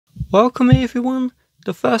Welcome everyone.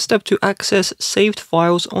 The first step to access saved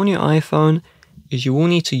files on your iPhone is you will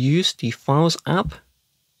need to use the Files app.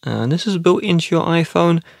 And this is built into your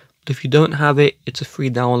iPhone, but if you don't have it, it's a free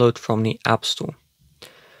download from the App Store.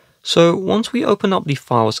 So once we open up the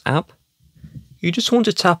Files app, you just want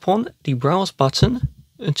to tap on the Browse button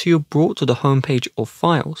until you're brought to the home page of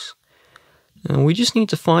Files. And we just need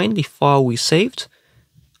to find the file we saved.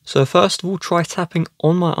 So first of all, try tapping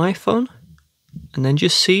on my iPhone and then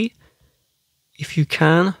just see if you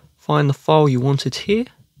can find the file you wanted here.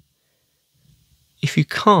 If you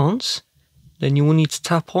can't, then you will need to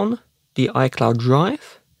tap on the iCloud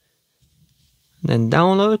Drive, and then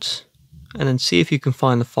Downloads, and then see if you can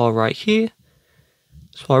find the file right here.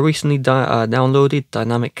 So I recently downloaded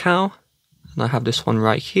Dynamic Cow, and I have this one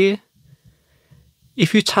right here.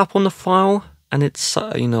 If you tap on the file and it's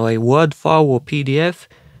a Word file or PDF,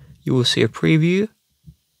 you will see a preview.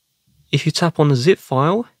 If you tap on the zip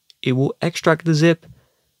file, it will extract the zip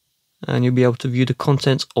and you'll be able to view the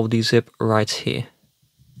contents of the zip right here.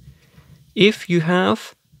 If you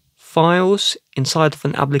have files inside of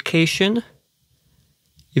an application,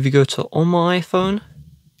 if you go to On My iPhone,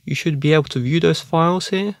 you should be able to view those files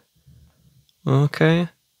here. Okay.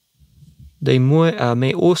 They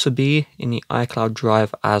may also be in the iCloud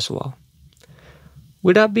Drive as well.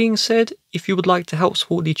 With that being said, if you would like to help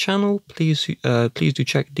support the channel, please do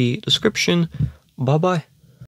check the description. Bye bye.